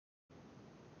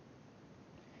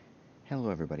Hello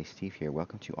everybody, Steve here.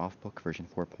 Welcome to Offbook version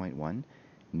 4.1,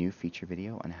 new feature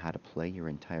video on how to play your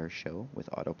entire show with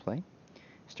Autoplay,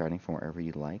 starting from wherever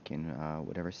you'd like in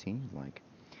whatever scene you'd like.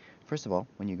 First of all,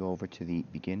 when you go over to the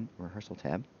Begin Rehearsal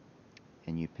tab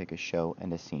and you pick a show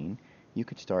and a scene, you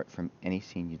could start from any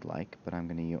scene you'd like, but I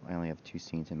only have two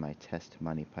scenes in my test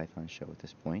Monty Python show at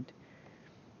this point.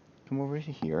 Come over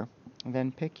to here, and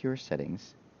then pick your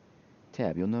Settings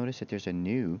tab. You'll notice that there's a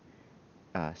new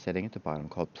setting at the bottom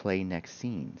called Play Next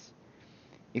Scenes.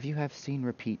 If you have scene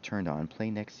repeat turned on, play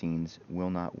next scenes will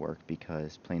not work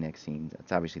because play next scenes,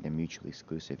 it's obviously they're mutually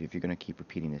exclusive. If you're going to keep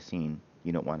repeating the scene,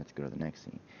 you don't want it to go to the next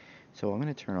scene. So I'm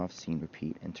going to turn off scene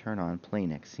repeat and turn on play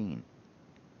next scene.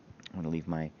 I'm going to leave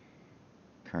my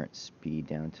current speed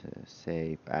down to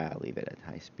say, leave it at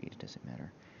high speed, it doesn't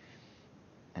matter.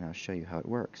 And I'll show you how it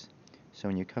works. So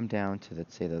when you come down to,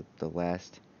 let's say, the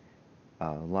last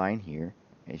line here,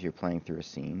 as you're playing through a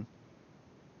scene,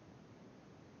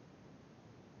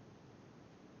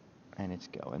 and it's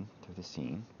going through the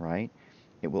scene, right?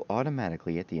 It will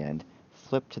automatically, at the end,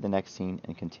 flip to the next scene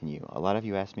and continue. A lot of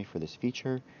you asked me for this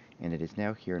feature, and it is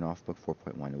now here in Offbook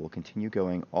 4.1. It will continue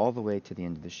going all the way to the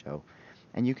end of the show.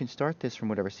 And you can start this from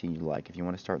whatever scene you like. If you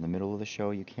want to start in the middle of the show,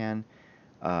 you can.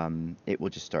 It will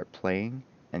just start playing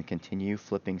and continue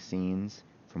flipping scenes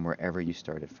from wherever you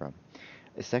started from.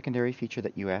 A secondary feature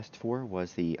that you asked for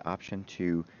was the option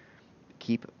to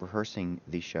keep rehearsing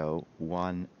the show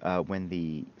when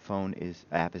the phone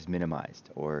app is minimized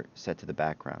or set to the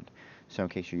background. So in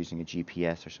case you're using a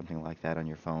GPS or something like that on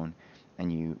your phone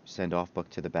and you send Offbook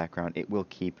to the background, it will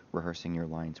keep rehearsing your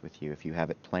lines with you. If you have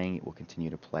it playing, it will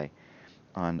continue to play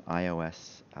on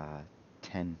iOS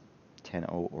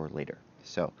 10.10.0 or later.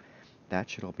 So that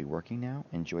should all be working now.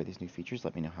 Enjoy these new features.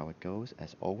 Let me know how it goes.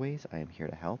 As always, I am here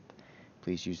to help.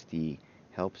 Please use the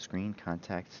help screen.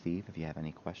 Contact Steve if you have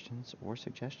any questions or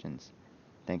suggestions.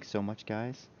 Thanks so much,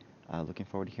 guys. Looking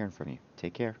forward to hearing from you.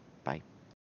 Take care. Bye.